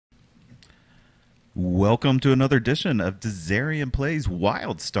Welcome to another edition of Dizzarian Plays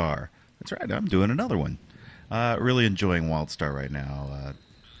Wildstar. That's right, I'm doing another one. Really enjoying Wildstar right now.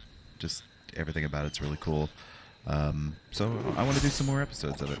 Just everything about it's really cool. So I want to do some more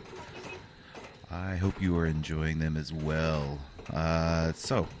episodes of it. I hope you are enjoying them as well.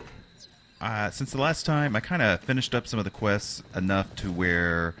 Since the last time, I kind of finished up some of the quests enough to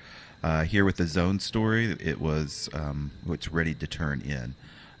where here with the zone story, it's ready to turn in.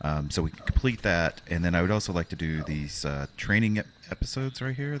 So we can complete that, and then I would also like to do these training episodes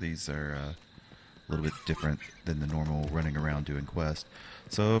right here. These are a little bit different than the normal running around doing quest.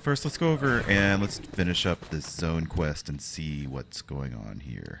 So first, let's go over and let's finish up this zone quest and see what's going on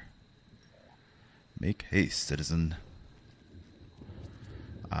here. Make haste, citizen.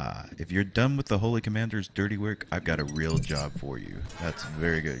 If you're done with the Holy Commander's dirty work, I've got a real job for you. That's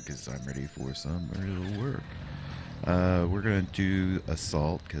very good, because I'm ready for some real work. We're going to do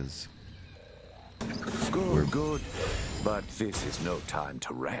assault, because... Good. But this is no time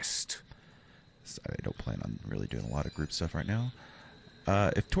to rest. I don't plan on really doing a lot of group stuff right now.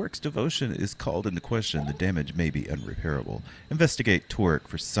 If Torque's devotion is called into question, the damage may be unrepairable. Investigate Torque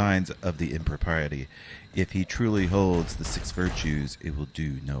for signs of the impropriety. If he truly holds the 6 virtues, it will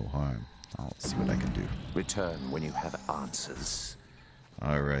do no harm. I'll see what I can do. Return when you have answers.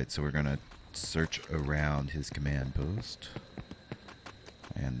 Alright, so we're going to search around his command post.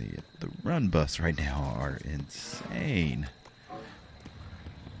 And the run buffs right now are insane.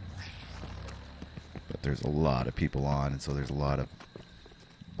 But there's a lot of people on, and so there's a lot of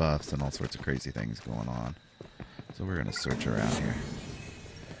buffs and all sorts of crazy things going on. So we're going to search around here.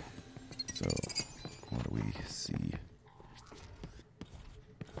 So, what do we see?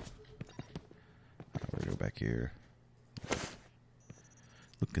 We're going to go back here.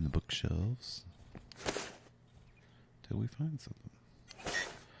 Look in the bookshelves till we find something.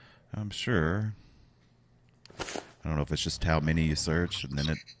 I'm sure. I don't know if it's just how many you search and then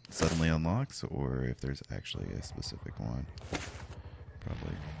it suddenly unlocks, or if there's actually a specific one.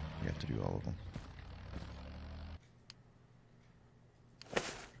 Probably you have to do all of them.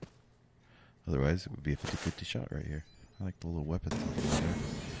 Otherwise, it would be a 50-50 shot right here. I like the little weapons on there.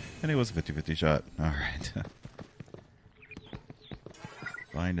 And it was a 50-50 shot. Alright.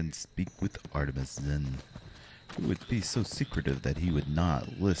 Find and speak with Artemis then. He would be so secretive that he would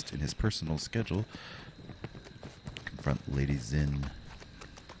not list in his personal schedule. Confront Lady Zin.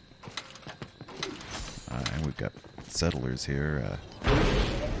 And we've got settlers here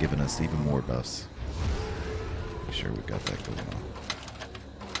giving us even more buffs. Make sure we've got that going on.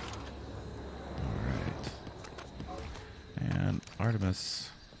 Alright. And Artemis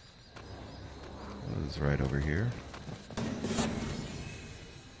was right over here.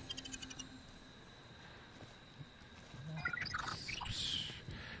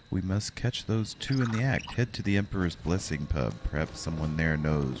 We must catch those two in the act. Head to the Emperor's Blessing pub. Perhaps someone there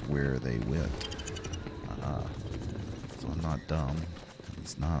knows where they went. So I'm not dumb.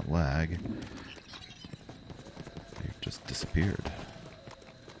 It's not lag. They've just disappeared.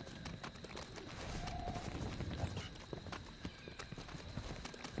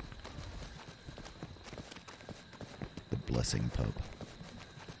 The Blessing pub.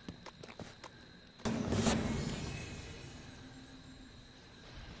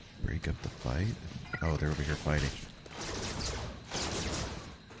 Break up the fight? Oh, they're over here fighting.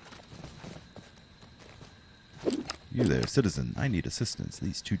 You there, citizen. I need assistance.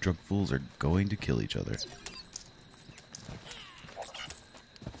 These two drunk fools are going to kill each other.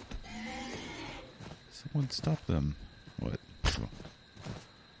 Someone stop them. What? Oh.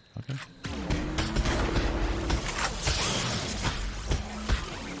 Okay.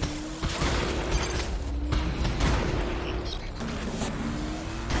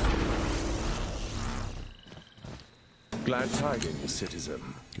 Glad tidings, citizen.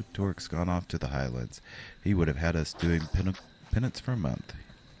 Good Torque's gone off to the Highlands. He would have had us doing penance for a month.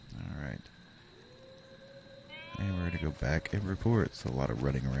 Alright. And we're going to go back and report. So a lot of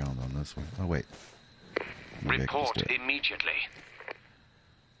running around on this one. Oh, wait. Maybe Report immediately.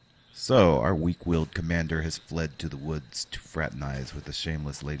 So, our weak-willed commander has fled to the woods to fraternize with the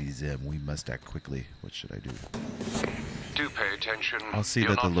shameless Lady Zim. We must act quickly. What should I do? Do pay attention. I'll see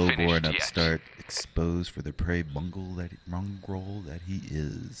You're that the not lowborn finished yet. upstart exposed for the prey mongrel that he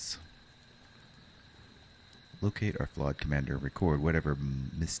is. Locate our flawed commander and record whatever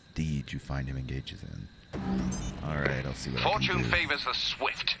misdeed you find him engages in. Alright, I'll see what I can Fortune do. favors the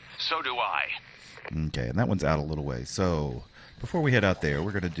swift. So do I. Okay, and that one's out a little way. So, before we head out there,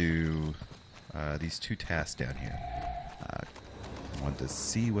 we're going to do these two tasks down here. I wanted to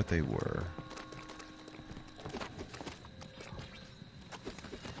see what they were.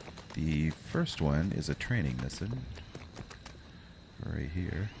 The first one is a training mission. Right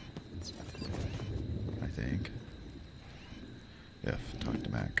here. I think. F, talk to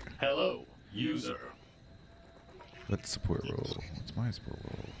Mac. Hello, user. What's support role? What's my support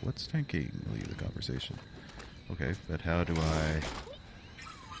role? What's tanking? Leave the conversation. Okay, but how do I...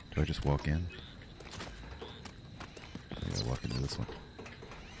 Do I just walk in? Yeah, walk into this one.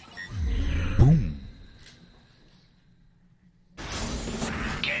 Boom!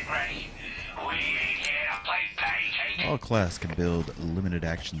 Get ready. We ain't here to play patty cake. All class can build limited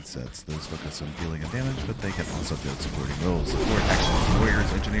action sets. Those focus on dealing of damage, but they can also build supporting roles. Support actions,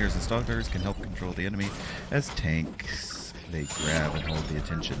 warriors, engineers, and stalkers can help control the enemy. As tanks, they grab and hold the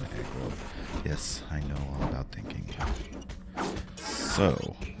attention aggro. Yes, I know all about thinking.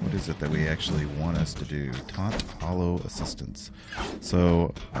 So, what is it that we actually want us to do? Taunt hollow assistance.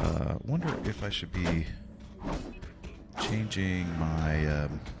 So, wonder if I should be changing my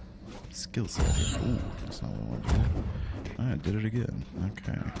skill set here. Ooh, that's not what I want to do. I did it again.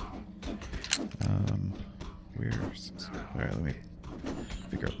 Okay. Where's... Alright, let me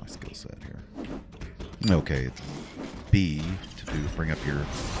figure out my skill set here. Okay, it's B to bring up your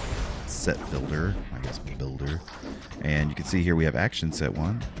set builder, I guess builder. And you can see here we have action set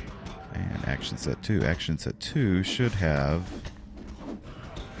 1 and action set 2. Action set 2 should have...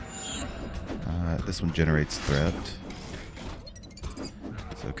 this one generates threat.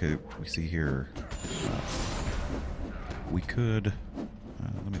 So okay, we see here we could...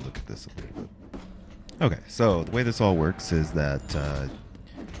 let me look at this a little bit. Okay, so the way this all works is that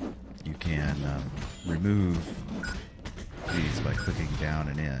you can remove these by clicking down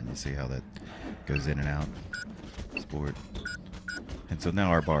and in. You see how that goes in and out? Sport. And so now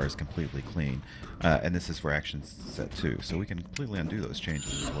our bar is completely clean. And this is for action set 2. So we can completely undo those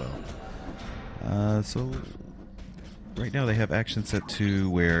changes as well. So right now they have action set 2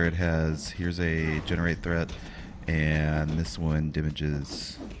 where it has, here's a generate threat, and this one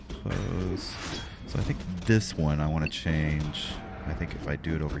damages foes. So I think this one I want to change. I think if I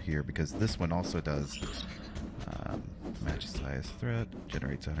do it over here, because this one also does matches the highest threat,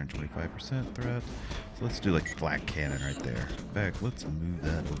 generates 125% threat. So let's do like flat cannon right there. In fact, let's move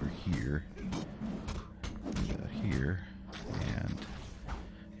that over here. Move that here. And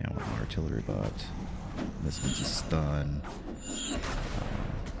yeah, I want an artillery bot. This one's a stun.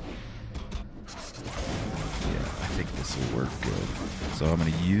 Yeah, I think this will work good. So I'm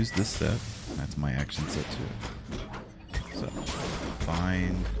going to use this set. That's my action set too. So,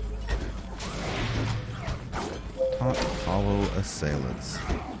 find taunt hollow assailants.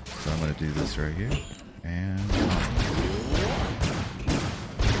 So I'm going to do this right here. And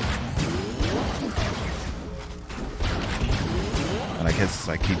I guess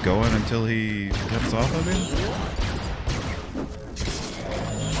I keep going until he jumps off of me.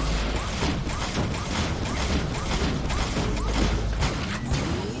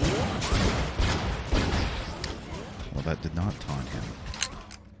 Well, that did not taunt him.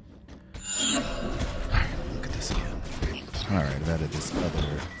 Look at this again. Alright, I've added this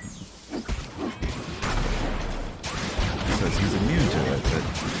other. It says he's immune to it, but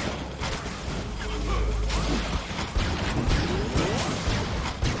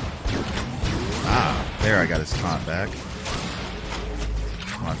there, I got his taunt back.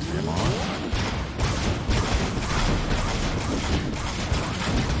 Taunted him off.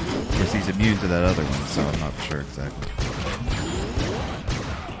 Of course, he's immune to that other one, so I'm not sure exactly.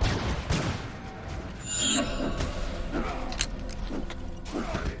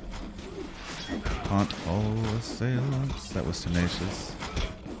 Taunt all assailants. That was tenacious.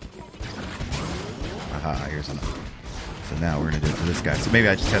 Aha, here's another. So now we're going to do it to this guy. So maybe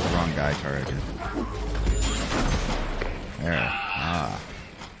I just had the wrong guy targeted. There. Ah.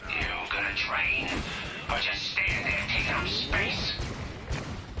 You gonna train, or just stand there taking up space?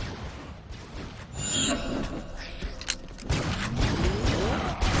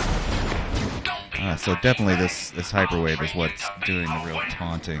 So definitely this hyperwave is what's doing the real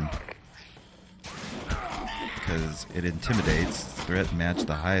taunting. Because it intimidates. Threat match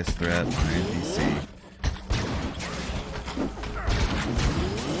the highest threat on NPC.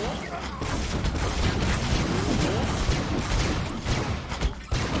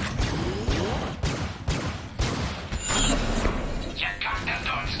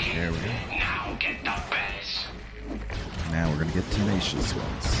 There we go. Now get the best. Now we're gonna get tenacious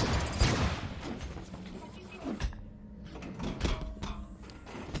ones.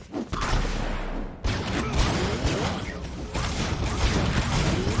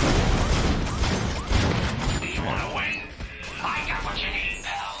 You wanna win? I got what you need,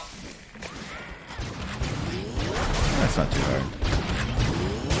 pal. That's not too hard.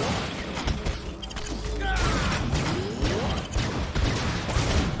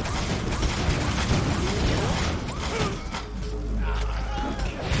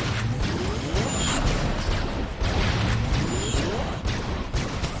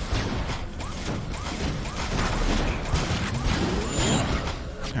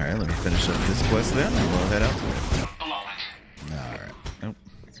 let me finish up this quest then, and we'll head out to it. Blow it. Alright. Nope.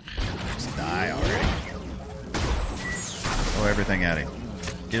 Just die already. Throw everything at him.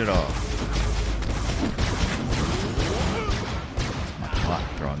 Get it off. My pot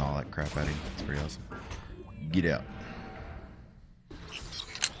throwing all that crap at him. It's pretty awesome. Get out.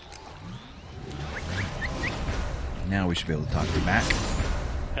 Now we should be able to talk to Mac.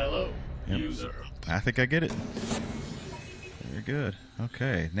 Hello, Yep. user. I think I get it. Very good.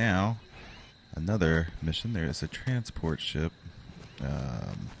 Okay, now another mission. There is a transport ship.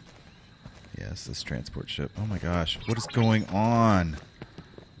 Yes, this transport ship. Oh my gosh, what is going on?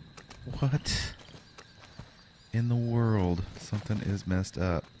 What in the world? Something is messed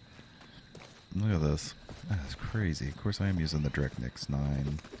up. Look at this. That's crazy. Of course, I am using the DirectX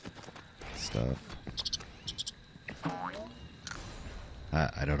 9 stuff.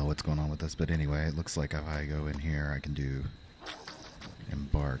 I don't know what's going on with this, but anyway, it looks like if I go in here, I can do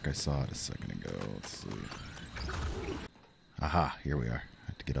embark. I saw it a second ago. Let's see. Aha, here we are. I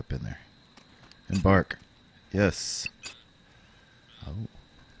have to get up in there. Embark. Yes. Oh,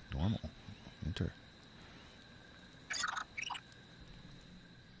 normal. Enter.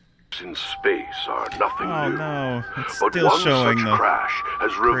 In space are nothing Oh new. no, it's But still one showing such the crash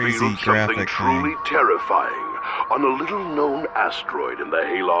has crazy revealed something graphic truly thing. terrifying on a little-known asteroid in the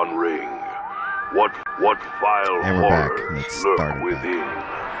Halon Ring. What vile And we're back. horrors Let's lurk start it within?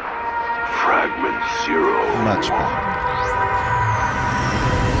 Fragment Zero. much better.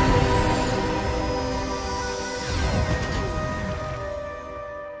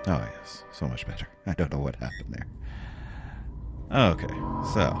 Oh yes, so much better. I don't know what happened there. Okay,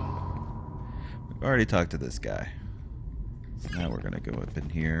 so we've already talked to this guy. So now we're gonna go up in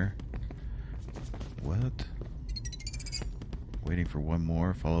here. What? Waiting for one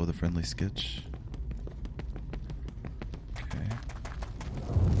more. Follow the friendly sketch. Okay.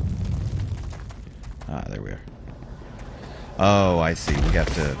 Ah, there we are. Oh, I see. We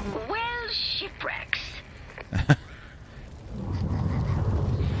have to. Well, shipwrecks.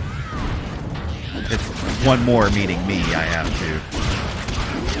 It's one more meeting me. I have to.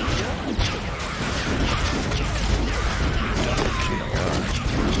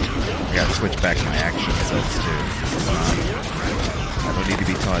 I gotta switch back my action sets too. This is not. I don't need to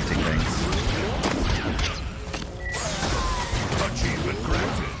be taunting things. Achievement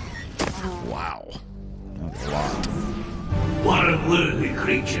granted. Wow. That was a lot. What unworthy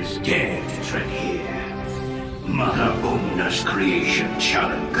creatures dare to tread here? Mother Omna's creation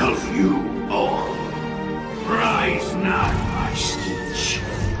shall engulf you all. Rise now, my sketch.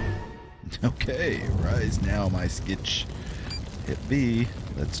 Okay, rise now, my sketch. Hit B.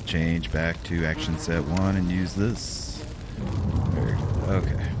 Let's change back to action set 1 and use this. Very good.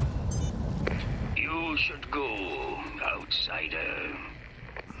 Okay. You should go, outsider.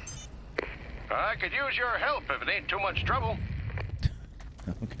 I could use your help if it ain't too much trouble.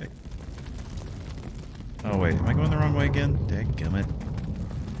 Okay. Oh wait, am I going the wrong way again? Dadgummit.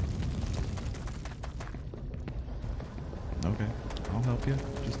 Okay, I'll help you.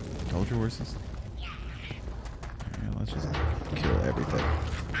 Just hold your horses. Alright, let's just kill everything.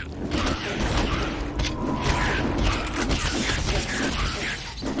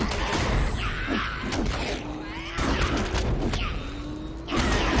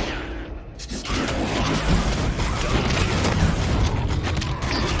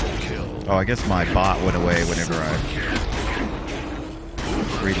 Oh, I guess my bot went away whenever I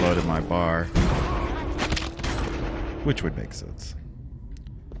reloaded my bar. Which would make sense.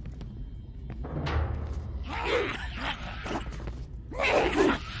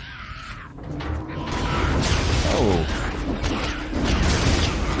 Oh.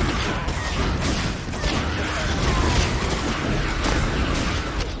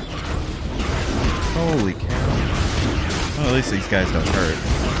 Holy cow. Well, at least these guys don't hurt.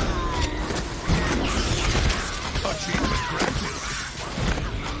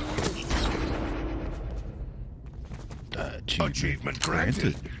 Achievement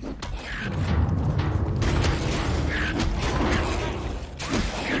granted.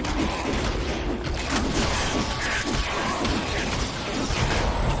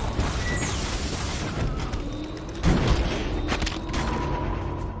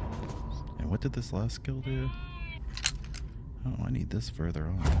 And what did this last skill do? Oh, I need this further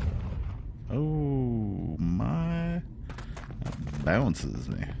on. Oh my. That bounces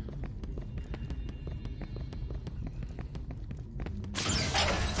me.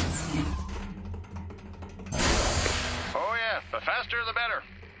 Oh yeah, the faster the better.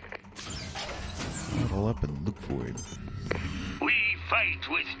 Huddle up and look for him. We fight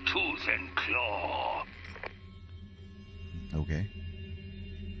with tooth and claw. Okay.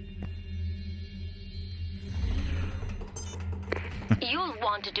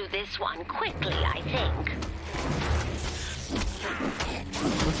 want to do this one quickly, I think.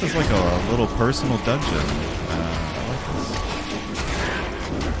 This is like a little personal dungeon. I like this.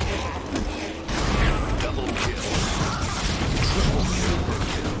 Double kill. Triple kill.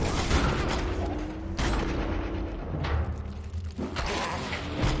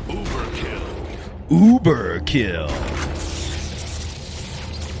 Uber kill. Uber kill.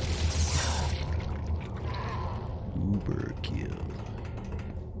 Uber kill.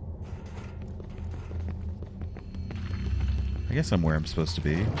 I guess I'm where I'm supposed to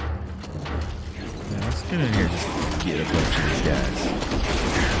be. Yeah, let's get in here and just get a bunch of these guys.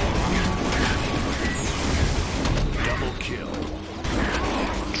 Double kill.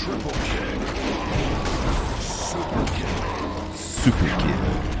 Triple kill. Super kill. Super kill.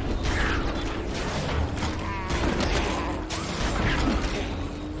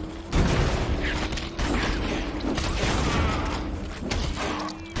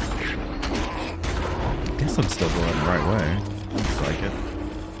 Guess I'm still going the right way. Looks like it.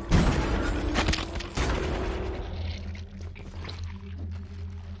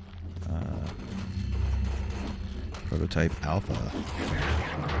 Prototype Alpha.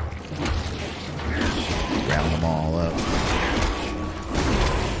 Round them all up.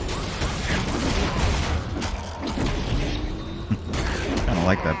 Kind of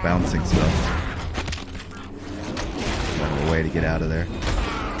like that bouncing stuff. Got a way to get out of there.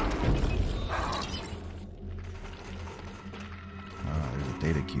 There's a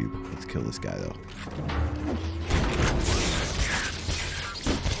data cube. Let's kill this guy though.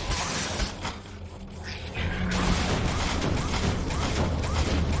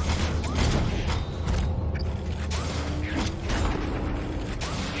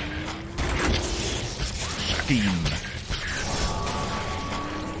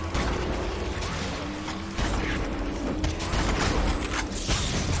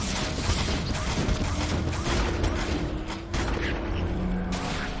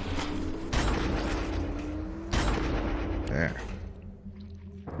 There.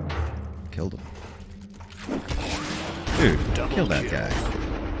 Killed him. Dude, kill that guy.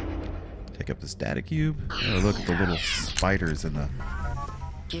 Take up this data cube. Oh, look at the little spiders in the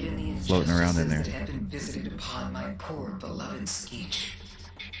floating around in there. That have been visited upon my poor beloved Skeech.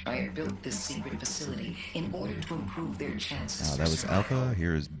 I have built this secret facility in order to improve their chances. Oh, that was Alpha.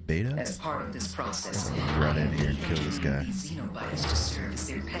 Here's Beta. As part of this process, Run in here and kill this guy. Xenobites to serve as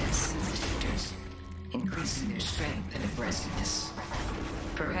their pets and protectors, increasing their strength and aggressiveness.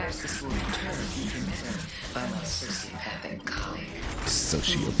 Perhaps this will deter future men by my sociopathic colleague.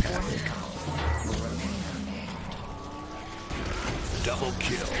 Sociopathic. Will remain unnamed. Double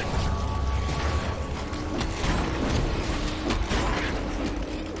kill.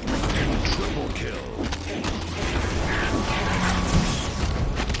 Triple kill.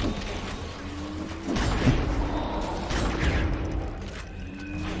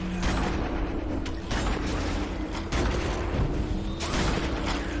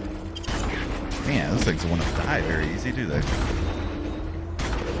 Man, those things want to die very easy, do they?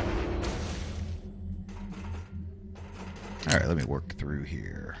 Alright, let me work through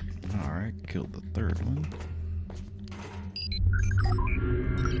here. Alright, killed the third one.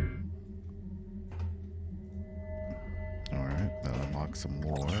 Alright, that unlocks some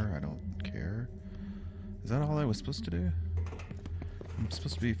more. I don't care. Is that all I was supposed to do? I'm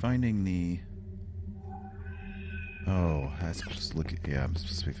supposed to be finding the... Oh, I'm supposed to look at... Yeah, I'm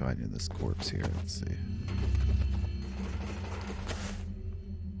supposed to be finding this corpse here. Let's see.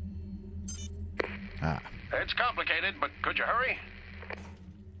 Ah. It's complicated, but could you hurry?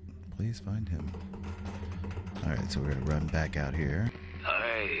 Please find him. Alright, so we're gonna run back out here.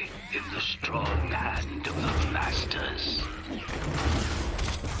 I am the strong hand of the masters.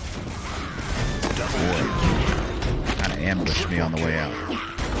 Boy, kind of ambushed me on the way out.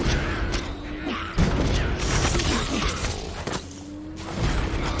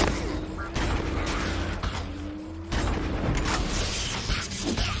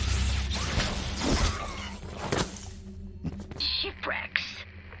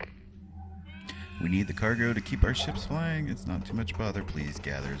 We need the cargo to keep our ships flying. It's not too much bother. Please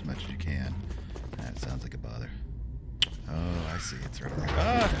gather as much as you can. That sounds like a bother. Oh, I see. It's right there.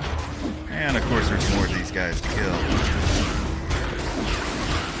 Ah! And of course there's more of these guys to kill.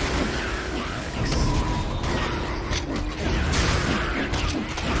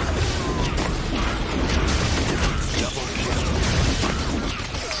 Double kill.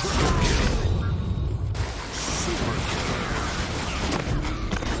 Triple kill. Super kill.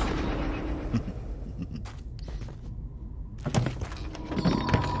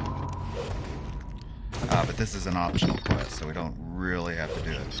 But this is an optional quest, so we don't really have to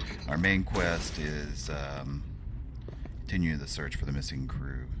do it. Our main quest is continue the search for the missing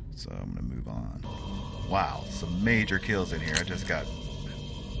crew. So I'm gonna move on. Wow, some major kills in here. I just got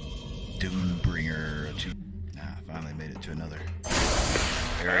Doombringer. Finally made it to another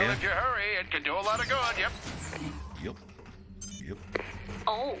area. Well, if you hurry, it can do a lot of good, yep. Yep.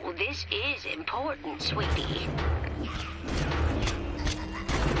 Oh, this is important, sweetie.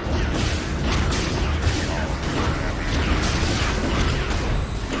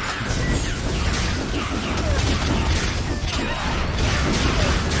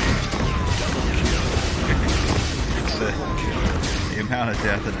 The amount of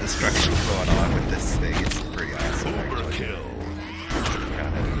death and destruction going on with this thing is pretty awesome. Overkill.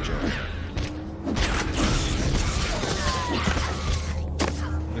 Kind of enjoy it.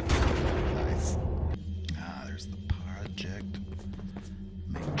 Nice. There's the project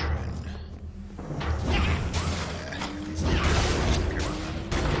matron.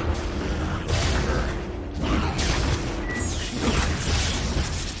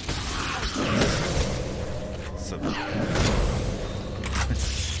 So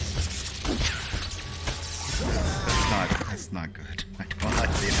that's not good. I don't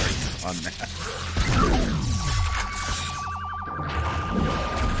like the art on that.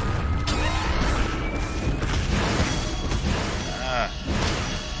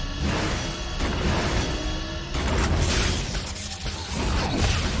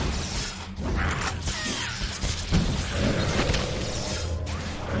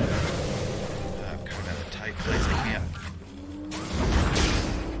 I'm kind of in a tight place. I can't.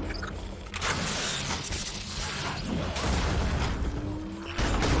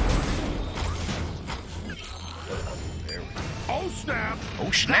 There we go. Oh snap!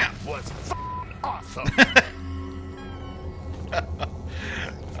 Oh snap! Was awesome.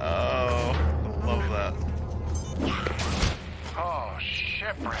 Oh, I love that. Oh,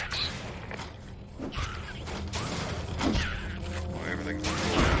 shipwrecks. Everything.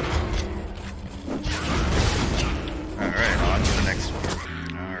 Alright, on to the next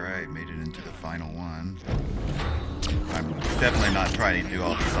one. Alright, made it into the final one. I'm definitely not trying to do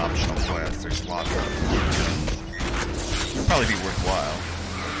all these optional quests. There's lots of them. It'll probably be worthwhile.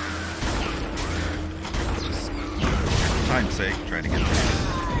 Just for time's sake, trying to get there.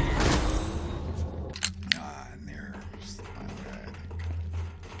 And there's the final guy, I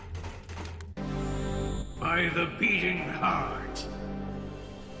think. By the beating heart.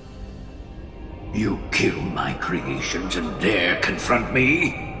 You kill my creations and dare confront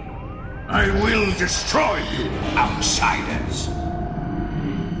me? I will destroy you, outsiders!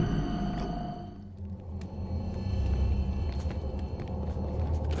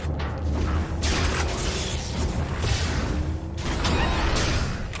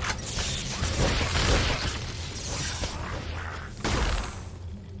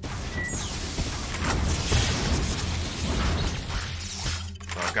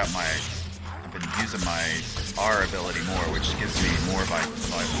 So I've been using my R ability more, which gives me more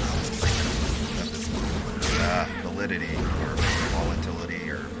validity or volatility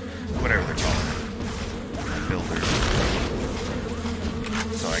or whatever they're calling it. Builders.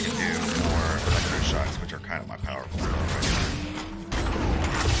 So I can do more electroshocks, which are kind of my powerful spell right now.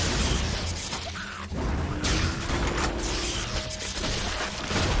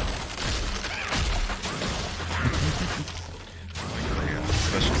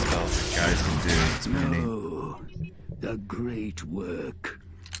 Special spells that guys can do. It's pretty neat. The great work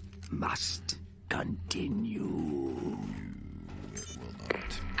must continue. It will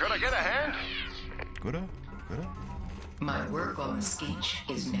not. Could I get a hand? Good. My work on the speech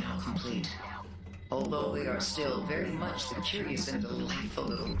is now complete. Although they are still very much the curious and delightful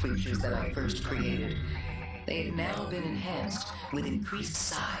little creatures that I first created, they have now been enhanced with increased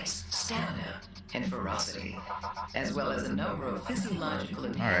size, stamina, and ferocity, as well as a number of physiological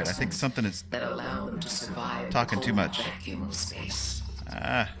enhancements. Alright, I think something is that allow them to survive talking the too cold much. vacuum of space. See,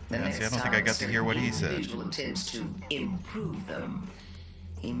 I don't think I got to hear what he said. Individual attempts to improve them.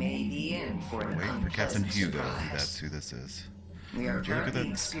 He may be in for an Waiting for Captain unpleasant Hugo. surprise. That's who this is. We are Would you look at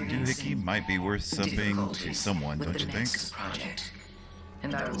currently that doohickey? experiencing Might be worth something to difficulties someone, with don't the you think? Nexus project,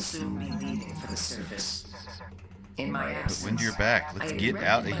 and I will soon be leaving for the surface. In my absence, wind to your back. Let's I get directed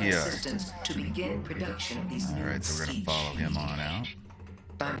out of my here. assistants to begin production of these new Alright, so we're gonna speech follow him on out.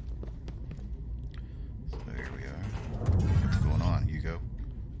 By So here we are. What's going on, Hugo?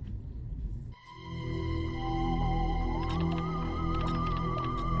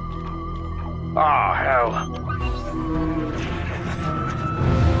 Ah, hell.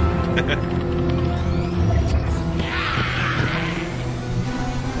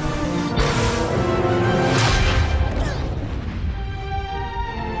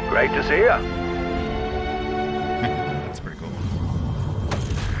 Great to see you. That's pretty cool.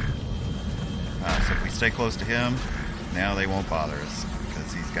 So if we stay close to him, now they won't bother us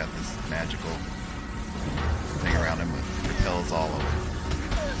because he's got this magical thing around him that repels all of them.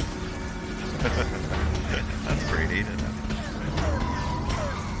 That's pretty neat, isn't it?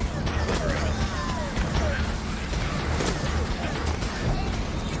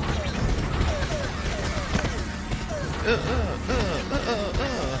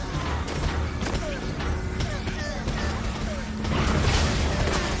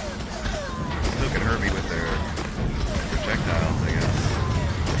 Still can hurt me with their projectiles, I guess.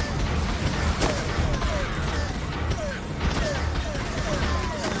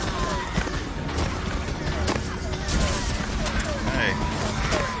 Hey.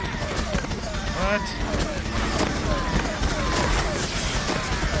 What?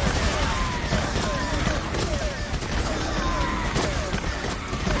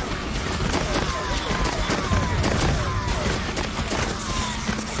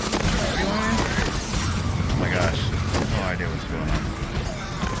 Oh my gosh. No idea what's going on.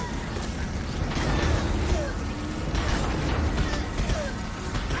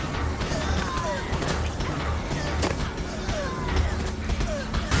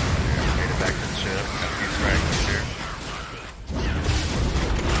 Made it back to the ship. Got a few fragments here.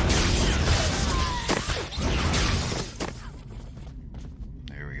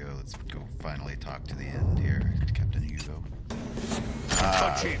 There we go. Let's go finally talk to the end here, Captain Hugo.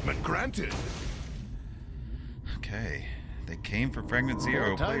 Achievement granted. Okay. They came for Fragment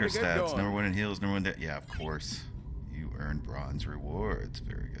Zero. Time Player to get stats. going. Number 1 in heals, number 1 yeah, of course. You earned bronze rewards.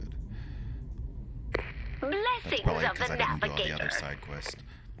 Very good. That's Blessings probably of because the I didn't do all the navigator. other side quest.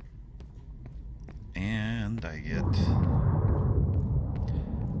 And I get...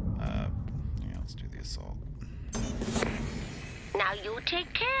 yeah, let's do the assault. Now you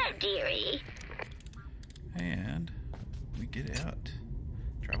take care, dearie. And we get out.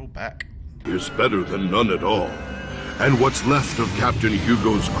 Travel back. Is better than none at all. And what's left of Captain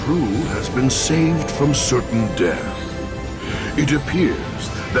Hugo's crew has been saved from certain death. It appears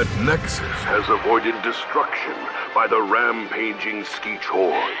that Nexus has avoided destruction by the rampaging Skeech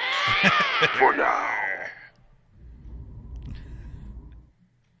hordes. For now.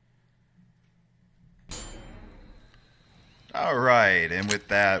 All right, and with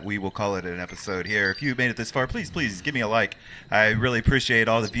that, we will call it an episode here. If you made it this far, please give me a like. I really appreciate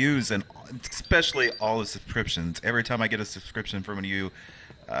all the views and especially all the subscriptions. Every time I get a subscription from one of you,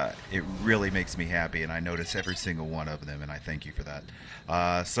 it really makes me happy, and I notice every single one of them, and I thank you for that.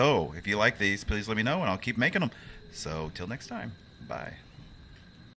 So, if you like these, please let me know, and I'll keep making them. So, till next time, bye.